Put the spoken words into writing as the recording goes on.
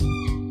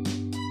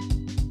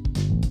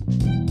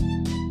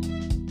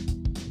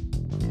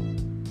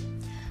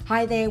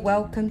Hi there,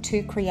 welcome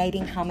to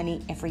Creating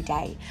Harmony Every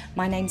Day.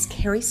 My name's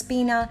Kerry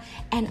Spina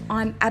and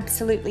I'm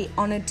absolutely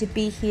honoured to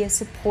be here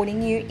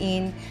supporting you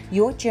in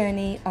your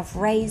journey of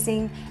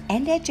raising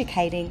and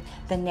educating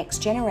the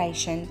next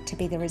generation to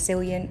be the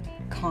resilient,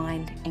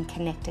 kind and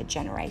connected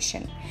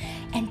generation.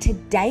 And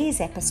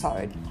today's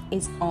episode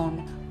is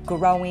on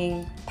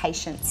growing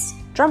patience.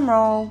 Drum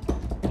roll.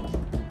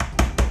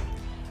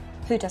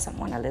 Who doesn't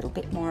want a little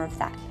bit more of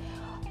that?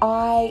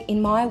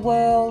 In my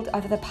world,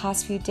 over the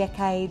past few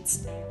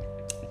decades,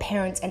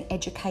 parents and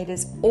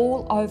educators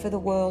all over the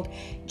world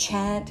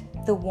chant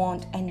the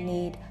want and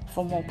need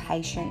for more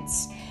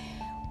patience.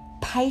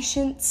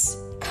 Patience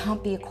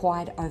can't be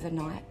acquired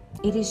overnight.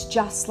 It is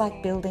just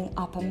like building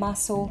up a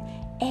muscle.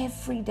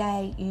 Every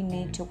day you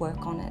need to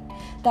work on it.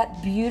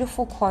 That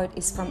beautiful quote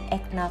is from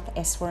Eknath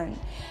Easwaran.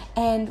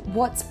 And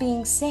what's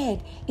being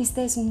said is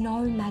there's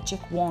no magic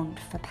wand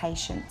for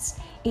patience.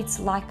 It's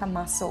like a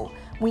muscle.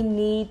 We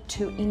need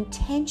to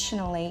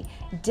intentionally,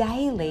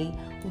 daily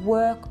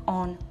work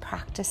on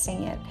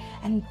practicing it.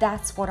 And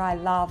that's what I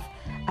love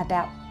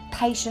about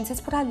patience.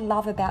 It's what I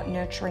love about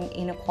nurturing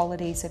inner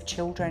qualities of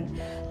children,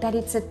 that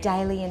it's a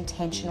daily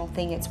intentional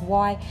thing. It's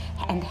why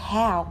and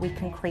how we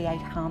can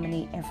create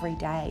harmony every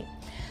day.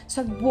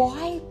 So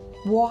why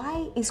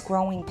is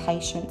growing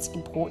patience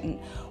important?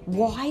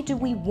 Why do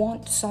we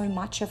want so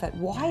much of it?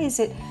 Why is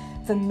it,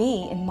 for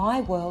me, in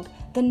my world,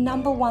 the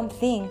number one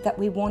thing that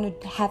we want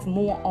to have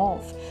more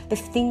of? The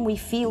thing we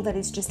feel that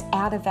is just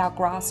out of our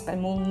grasp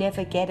and we'll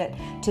never get it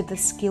to the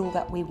skill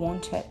that we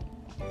want it.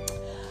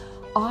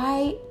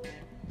 I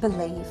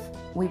believe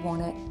we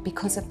want it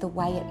because of the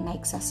way it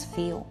makes us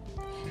feel.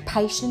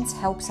 Patience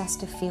helps us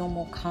to feel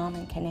more calm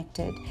and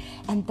connected.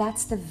 And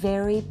that's the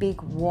very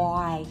big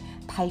why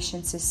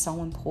patience is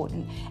so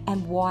important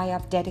and why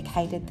I've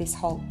dedicated this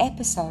whole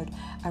episode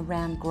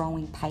around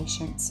growing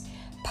patience.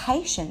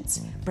 Patience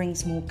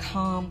brings more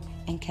calm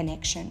and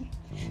connection.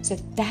 So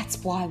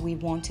that's why we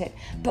want it.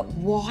 But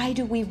why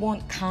do we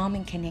want calm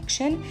and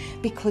connection?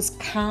 Because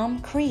calm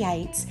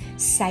creates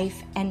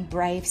safe and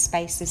brave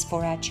spaces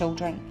for our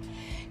children.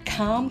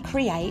 Calm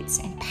creates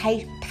and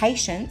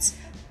patience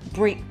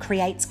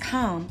creates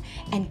calm,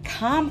 and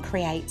calm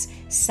creates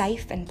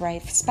safe and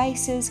brave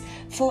spaces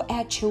for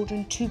our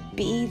children to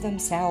be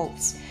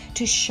themselves,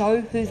 to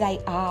show who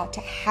they are, to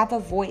have a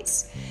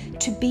voice,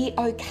 to be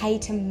okay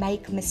to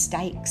make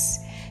mistakes,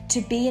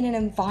 to be in an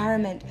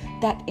environment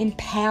that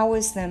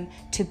empowers them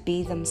to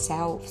be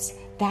themselves.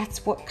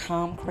 That's what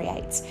calm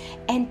creates.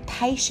 And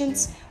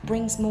patience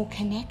brings more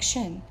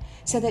connection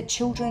so that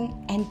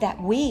children and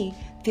that we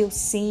feel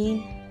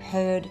seen,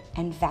 heard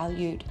and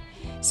valued.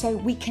 So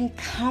we can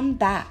come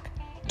back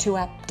to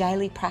our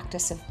daily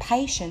practice of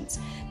patience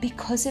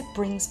because it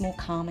brings more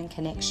calm and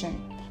connection,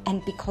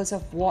 and because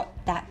of what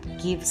that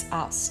gives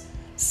us,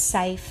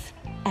 safe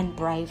and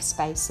brave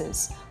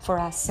spaces for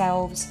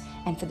ourselves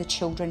and for the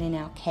children in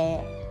our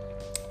care.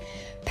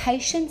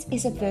 Patience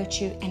is a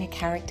virtue and a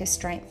character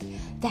strength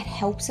that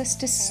helps us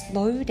to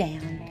slow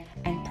down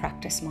and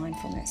practice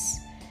mindfulness.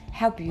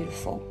 How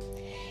beautiful.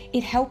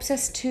 It helps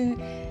us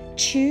to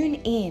tune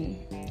in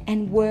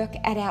and work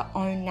at our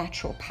own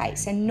natural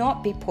pace and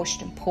not be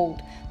pushed and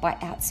pulled by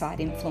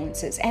outside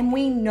influences. And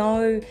we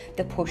know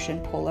the push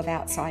and pull of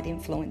outside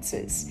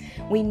influences.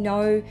 We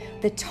know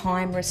the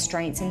time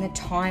restraints and the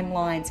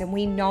timelines, and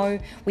we know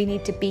we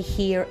need to be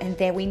here and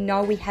there. We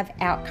know we have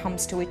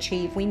outcomes to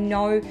achieve. We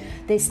know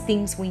there's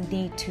things we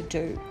need to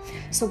do.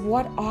 So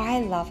what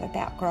I love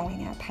about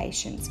growing our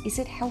patience is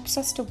it helps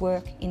us to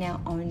work in our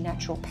own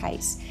natural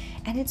pace.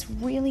 And it's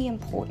really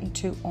important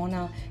to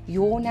honour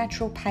your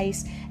natural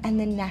pace and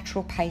the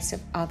natural pace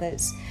of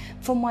others.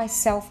 For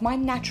myself, my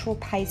natural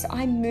pace,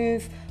 I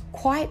move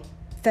quite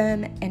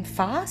firm and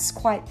fast,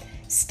 quite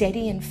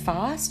steady and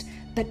fast,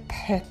 but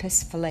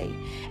purposefully.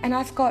 And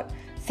I've got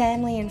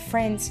family and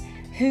friends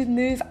who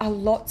move a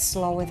lot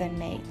slower than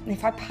me.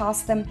 If I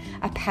pass them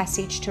a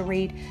passage to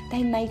read,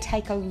 they may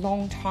take a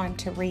long time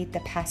to read the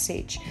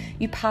passage.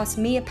 You pass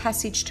me a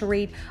passage to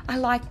read, I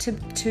like to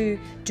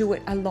do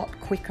it a lot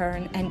quicker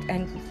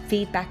and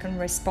feedback and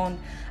respond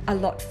a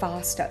lot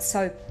faster.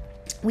 So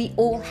we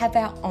all have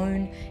our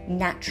own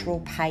natural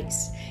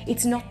pace.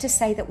 It's not to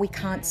say that we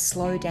can't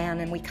slow down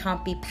and we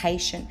can't be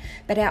patient,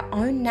 but our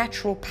own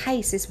natural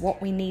pace is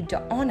what we need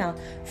to honour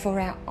for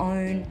our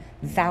own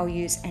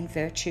values and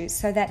virtues,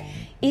 so that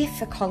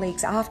if a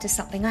colleague's after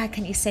something,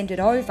 can you send it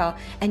over,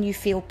 and you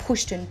feel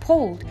pushed and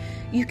pulled,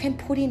 you can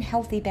put in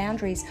healthy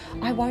boundaries.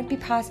 I won't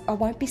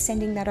be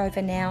sending that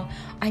over now.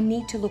 I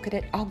need to look at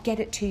it. I'll get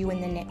it to you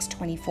in the next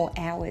 24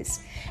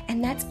 hours.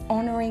 And that's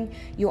honouring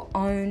your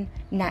own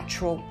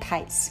natural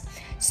pace.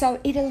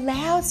 So it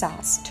allows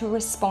us to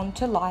respond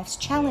to life's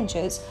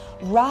challenges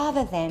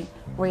rather than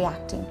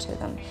reacting to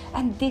them.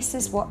 And this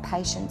is what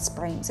patience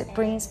brings. It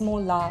brings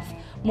more love,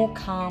 more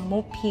calm,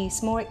 more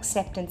peace, more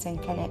acceptance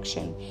and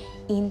connection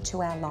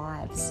into our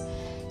lives.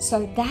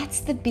 So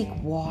that's the big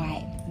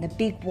why. The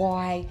big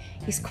why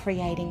is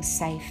creating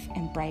safe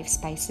and brave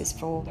spaces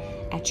for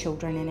our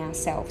children and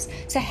ourselves.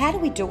 So how do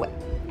we do it?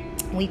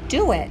 We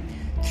do it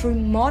through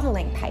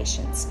modeling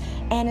patience.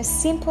 And a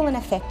simple and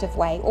effective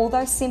way,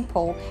 although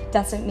simple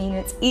doesn't mean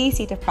it's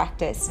easy to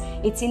practice,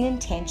 it's an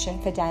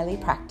intention for daily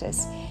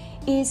practice,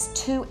 is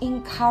to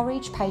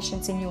encourage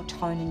patience in your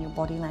tone and your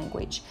body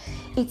language.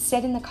 It's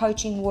said in the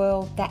coaching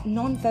world that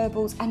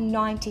non-verbals are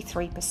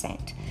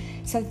 93%.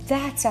 So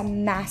that's a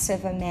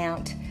massive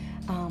amount.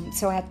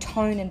 So our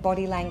tone and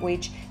body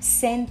language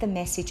send the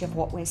message of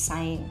what we're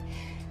saying.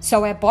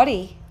 So our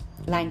body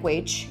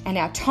language and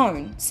our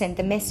tone send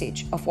the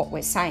message of what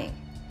we're saying.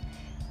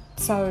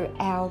 So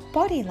our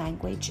body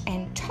language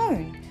and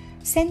tone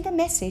send the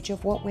message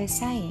of what we're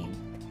saying.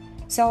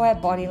 So our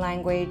body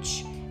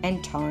language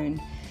and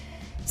tone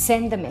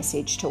send the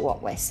message to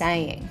what we're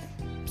saying.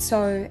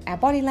 So our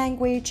body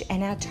language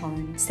and our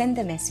tone send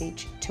the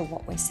message to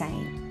what we're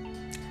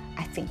saying.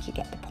 I think you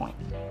get the point.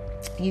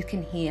 You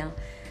can hear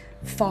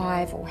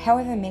 5 or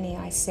however many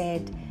I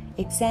said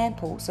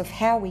examples of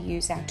how we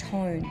use our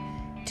tone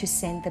to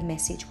send the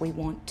message we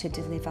want to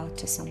deliver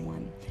to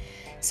someone.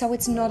 So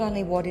it's not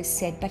only what is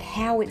said, but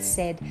how it's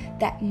said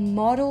that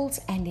models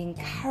and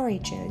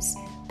encourages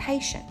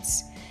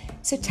patience.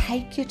 So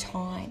take your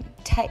time,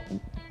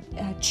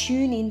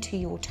 tune into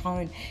your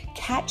tone,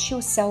 catch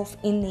yourself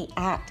in the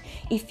act.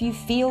 If you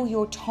feel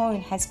your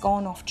tone has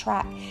gone off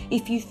track,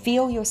 if you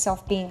feel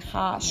yourself being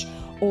harsh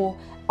or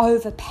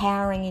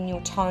overpowering in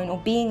your tone, or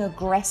being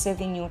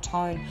aggressive in your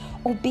tone,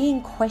 or being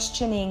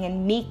questioning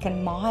and meek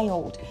and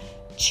mild,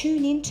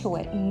 tune into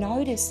it,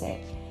 notice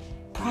it,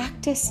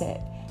 practice it.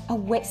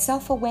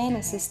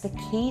 Self-awareness is the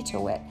key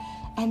to it,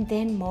 and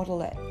then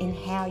model it in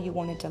how you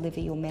want to deliver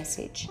your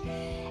message.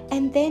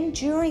 And then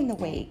during the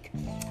week,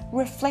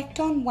 reflect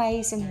on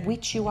ways in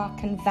which you are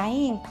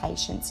conveying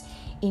patience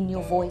in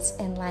your voice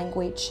and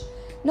language,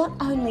 not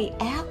only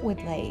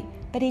outwardly,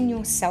 but in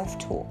your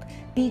self-talk.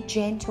 Be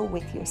gentle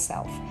with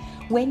yourself.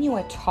 When you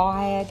are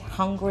tired,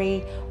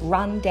 hungry,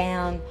 run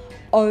down,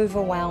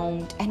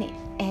 overwhelmed,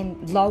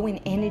 and low in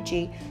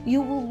energy,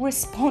 you will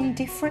respond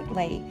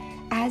differently,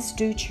 as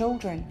do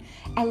children.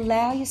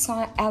 Allow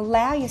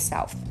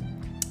yourself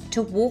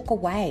to walk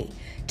away,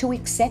 to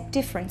accept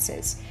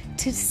differences,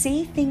 to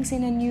see things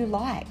in a new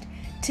light,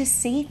 to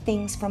see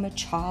things from a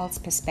child's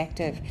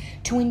perspective,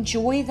 to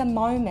enjoy the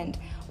moment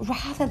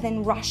rather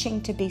than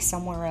rushing to be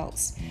somewhere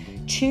else.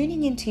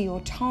 Tuning into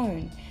your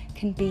tone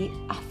can be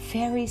a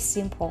very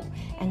simple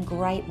and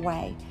great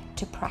way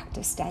to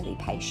practice daily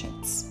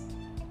patience.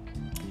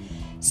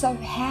 So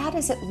how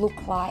does it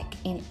look like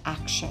in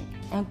action?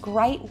 A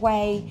great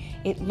way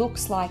it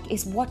looks like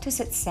is, what does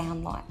it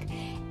sound like?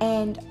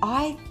 And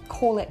I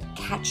call it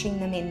catching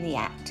them in the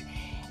act,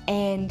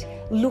 and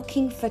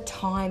looking for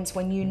times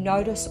when you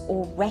notice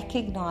or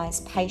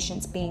recognize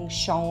patience being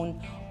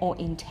shown or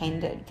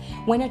intended.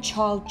 When a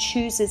child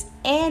chooses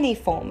any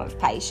form of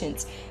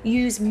patience,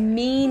 use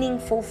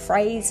meaningful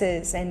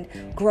phrases and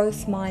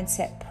growth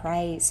mindset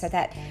praise, so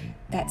that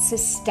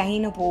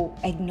sustainable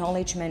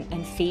acknowledgement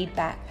and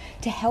feedback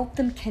to help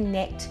them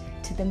connect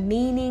to the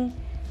meaning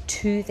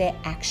to their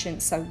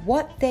actions. So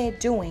what they're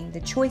doing,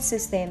 the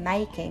choices they're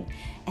making,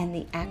 and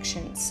the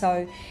actions.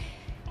 So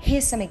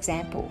here's some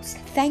examples.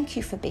 Thank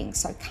you for being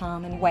so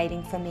calm and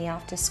waiting for me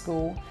after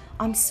school.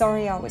 I'm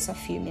sorry I was a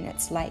few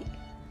minutes late.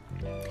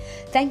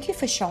 Thank you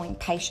for showing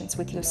patience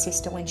with your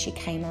sister when she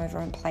came over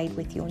and played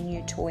with your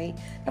new toy.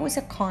 That was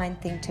a kind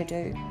thing to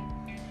do.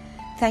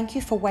 Thank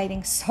you for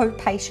waiting so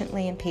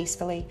patiently and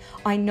peacefully.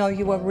 I know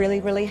you were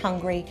really, really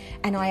hungry,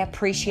 and I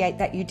appreciate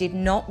that you did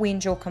not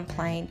whinge or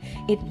complain.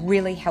 It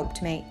really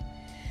helped me.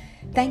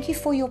 Thank you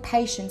for your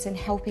patience in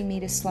helping me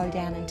to slow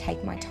down and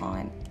take my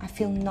time. I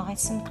feel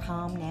nice and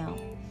calm now.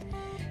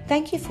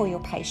 Thank you for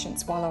your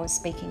patience while I was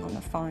speaking on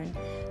the phone.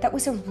 That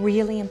was a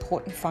really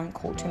important phone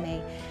call to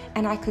me,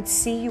 and I could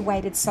see you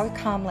waited so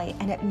calmly,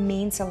 and it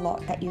means a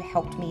lot that you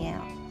helped me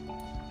out.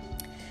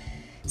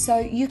 So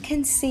you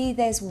can see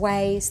there's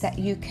ways that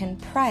you can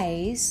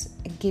praise,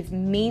 give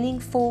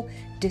meaningful,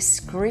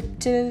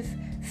 descriptive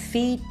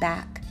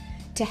feedback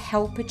to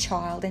help a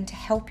child and to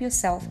help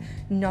yourself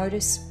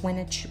notice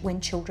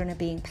when children are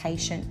being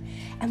patient.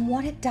 And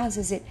what it does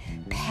is it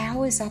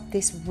powers up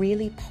this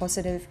really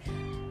positive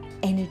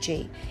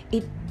energy.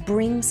 It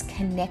brings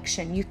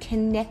connection. You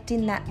connect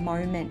in that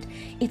moment.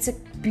 It's a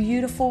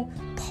beautiful,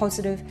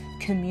 positive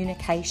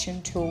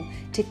communication tool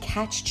to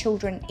catch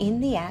children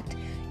in the act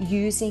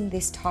using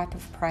this type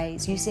of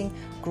praise, using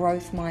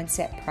growth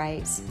mindset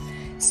praise.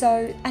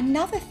 So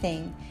another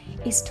thing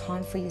is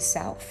time for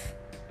yourself,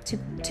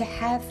 to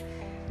have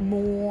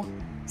more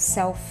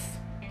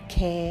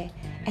self-care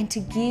and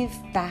to give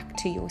back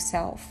to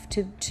yourself,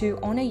 to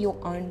honor your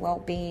own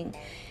well-being.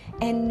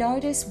 And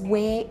notice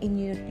where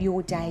in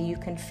your day you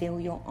can fill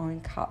your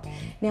own cup.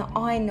 Now,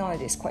 I know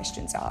this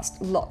question's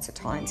asked lots of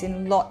times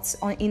in lots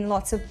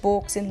of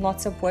books, in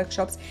lots of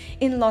workshops,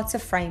 in lots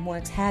of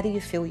frameworks. How do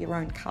you fill your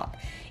own cup?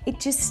 It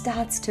just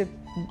starts to,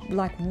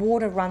 like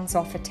water runs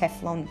off a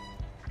Teflon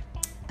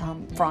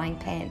frying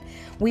pan.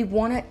 We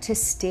want it to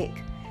stick.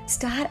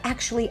 Start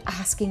actually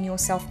asking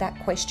yourself that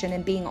question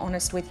and being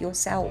honest with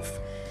yourself.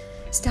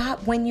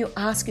 Start when you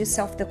ask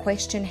yourself the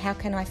question, how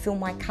can I fill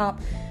my cup?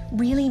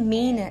 Really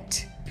mean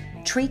it.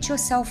 Treat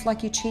yourself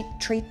like you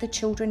treat the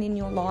children in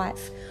your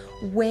life.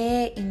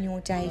 Where in your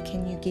day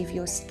can you give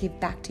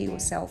back to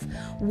yourself?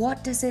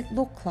 What does it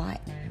look like?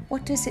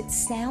 What does it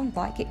sound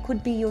like? It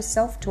could be your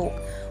self-talk.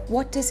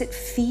 What does it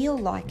feel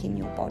like in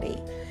your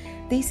body?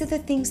 These are the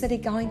things that are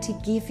going to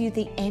give you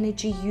the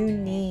energy you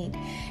need.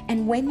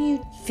 And when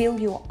you fill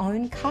your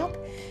own cup,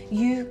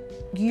 you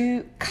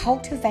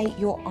cultivate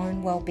your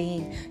own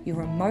well-being,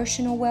 your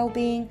emotional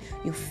well-being,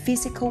 your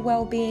physical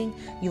well-being,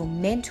 your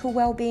mental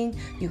well-being,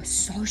 your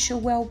social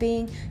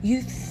well-being.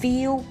 You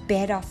feel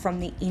better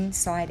from the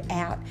inside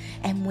out.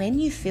 And when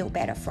you feel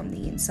better from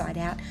the inside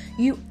out,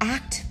 you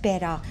act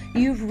better,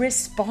 you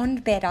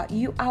respond better,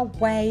 you are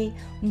way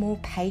more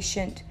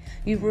patient.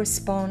 You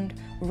respond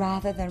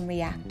rather than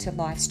react to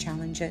life's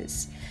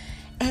challenges.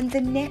 And the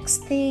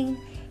next thing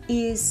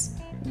is,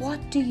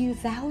 what do you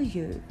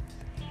value?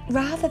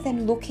 Rather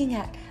than looking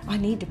at, I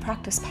need to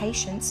practice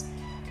patience,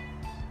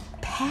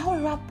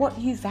 power up what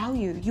you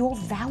value, your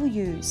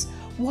values.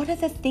 What are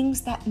the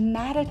things that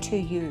matter to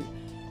you?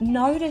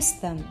 Notice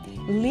them,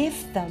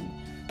 live them,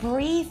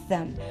 breathe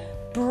them.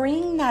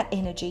 Bring that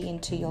energy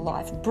into your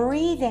life.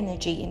 Breathe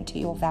energy into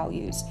your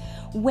values.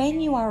 When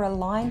you are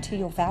aligned to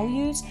your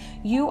values,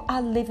 you are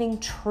living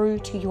true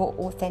to your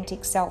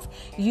authentic self.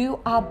 You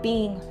are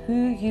being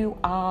who you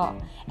are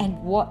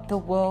and what the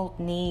world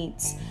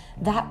needs.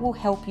 That will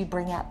help you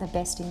bring out the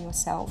best in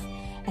yourself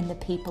and the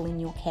people in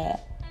your care.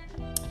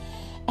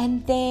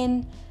 And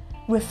then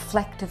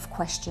reflective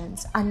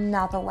questions,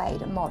 another way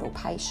to model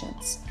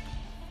patience.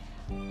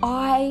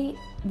 I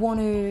want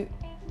to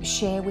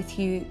share with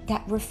you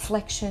that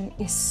reflection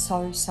is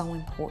so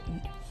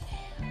important.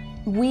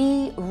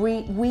 We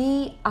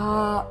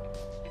are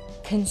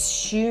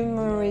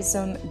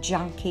consumerism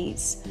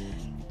junkies.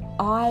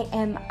 I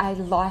am a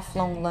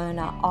lifelong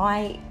learner.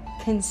 I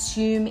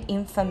consume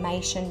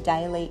information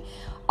daily.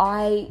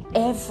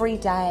 Every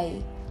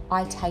day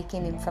I take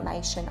in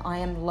information. I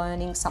am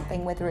learning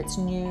something, whether it's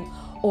new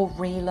or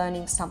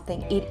relearning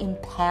something. It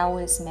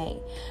empowers me.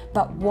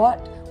 But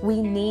what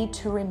we need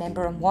to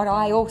remember, and what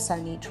I also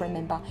need to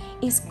remember,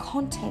 is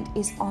content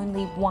is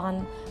only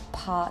one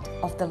part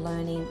of the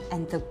learning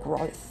and the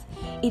growth.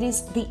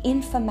 The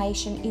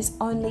information is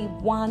only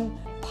one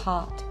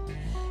part.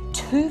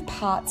 Two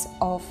parts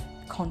of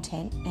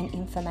content and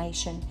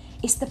information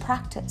is the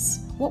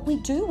practice, what we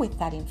do with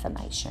that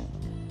information.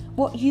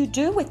 What you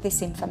do with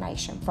this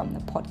information from the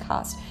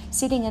podcast,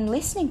 sitting and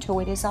listening to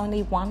it, is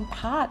only one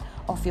part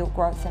of your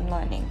growth and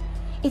learning.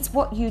 It's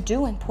what you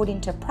do and put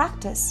into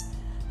practice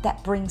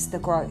that brings the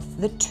growth,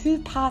 the two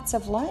parts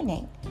of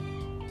learning.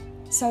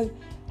 So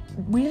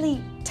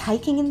really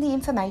taking in the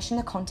information,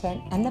 the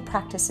content, and the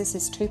practices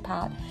is two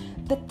part.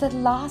 But the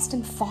last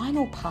and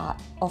final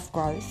part of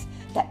growth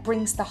that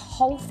brings the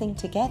whole thing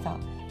together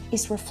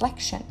is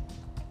reflection,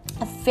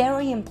 a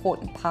very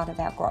important part of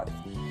our growth.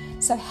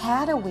 So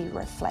how do we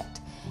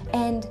reflect?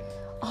 And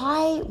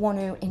I want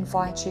to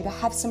invite you to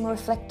have some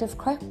reflective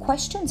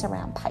questions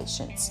around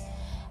patience.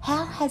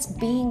 How has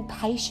being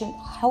patient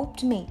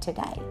helped me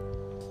today?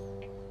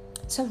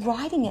 So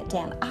writing it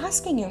down,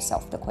 asking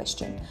yourself the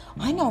question.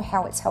 I know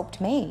how it's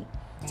helped me.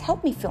 It's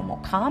helped me feel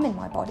more calm in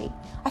my body.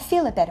 I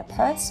feel a better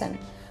person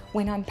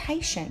when I'm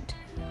patient.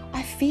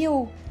 I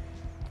feel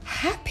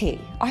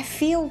happy. I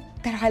feel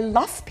that I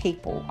love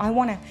people. I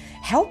want to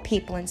help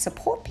people and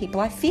support people.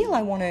 I feel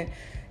I want to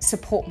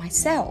support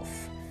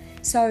myself.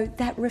 So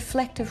that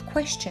reflective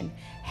question,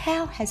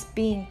 how has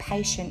being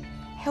patient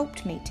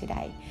helped me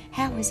today?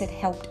 How has it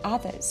helped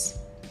others?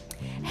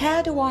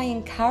 How do I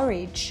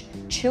encourage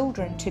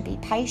children to be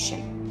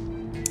patient?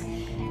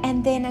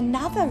 And then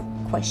another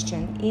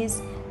question is,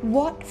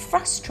 what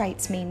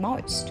frustrates me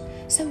most?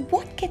 So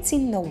what gets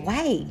in the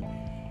way?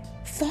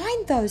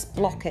 Find those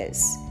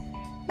blockers.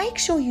 Make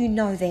sure you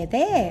know they're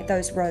there,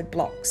 those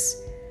roadblocks.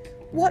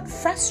 What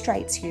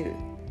frustrates you?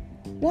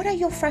 What are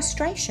your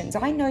frustrations?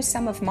 I know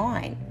some of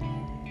mine.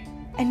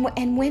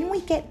 And when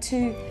we get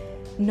to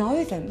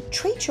know them,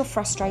 treat your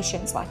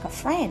frustrations like a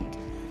friend,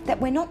 that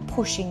we're not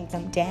pushing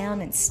them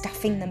down and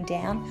stuffing them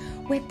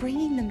down. We're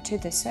bringing them to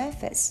the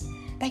surface.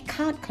 They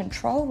can't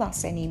control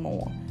us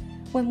anymore.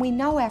 When we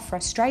know our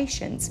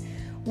frustrations,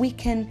 we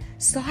can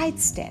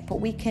sidestep, or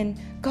we can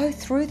go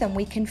through them,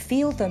 we can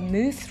feel them,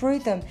 move through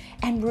them,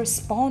 and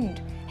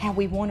respond how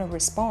we want to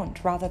respond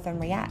rather than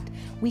react.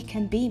 We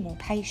can be more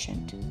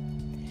patient.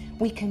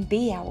 We can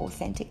be our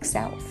authentic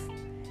self.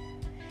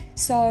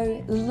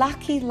 So,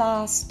 lucky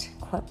last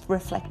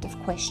reflective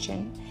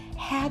question,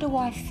 how do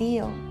I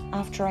feel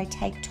after I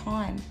take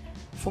time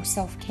for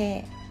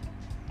self-care?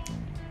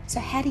 So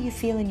how do you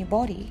feel in your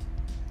body?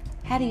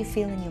 How do you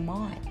feel in your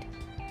mind?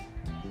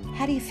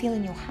 How do you feel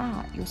in your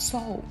heart, your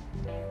soul?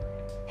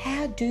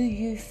 How do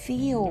you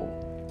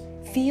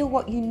feel? Feel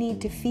what you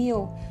need to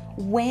feel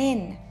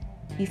when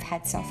you've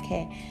had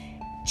self-care.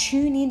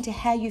 Tune into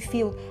how you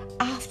feel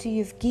after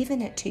you've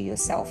given it to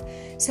yourself,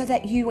 so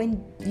that you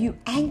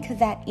anchor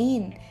that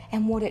in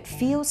and what it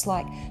feels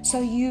like,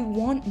 so you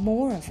want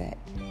more of it.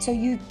 So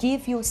you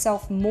give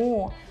yourself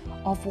more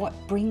of what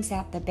brings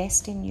out the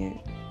best in you.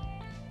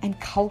 and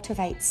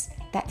cultivates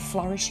that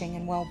flourishing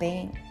and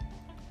well-being.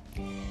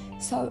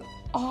 So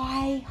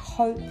I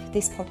hope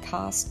this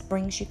podcast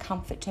brings you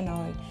comfort to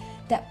know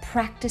that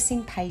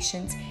practicing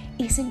patience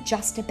isn't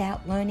just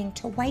about learning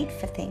to wait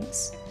for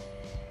things.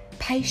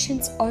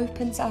 Patience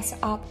opens us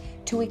up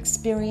to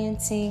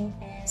experiencing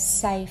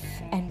safe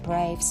and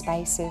brave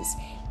spaces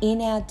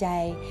in our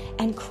day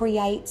and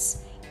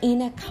creates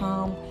inner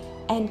calm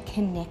and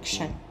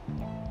connection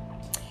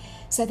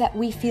so that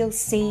we feel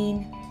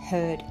seen,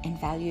 heard, and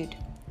valued.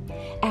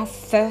 Our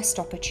first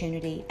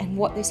opportunity, and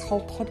what this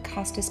whole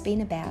podcast has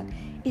been about,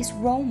 is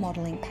role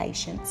modeling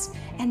patience,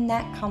 and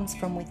that comes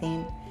from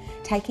within,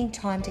 taking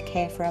time to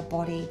care for our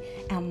body,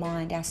 our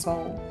mind, our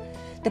soul.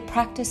 The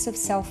practice of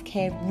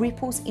self-care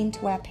ripples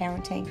into our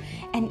parenting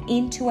and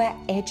into our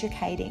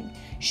educating,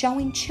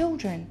 showing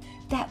children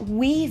that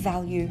we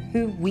value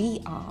who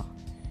we are.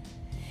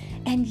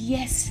 And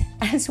yes,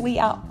 as we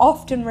are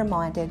often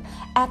reminded,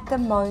 at the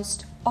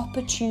most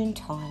opportune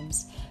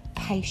times,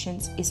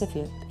 patience is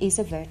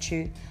a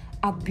virtue,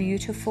 a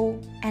beautiful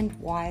and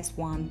wise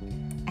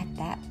one at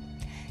that.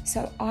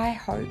 So I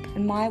hope,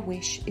 and my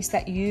wish is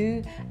that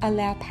you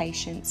allow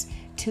patience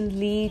to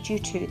lead you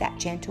to that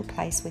gentle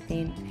place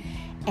within,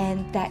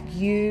 and that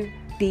you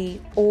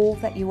be all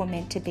that you are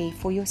meant to be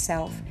for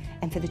yourself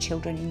and for the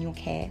children in your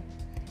care.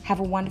 Have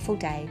a wonderful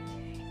day.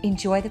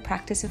 Enjoy the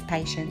practice of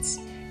patience.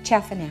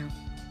 Ciao for now.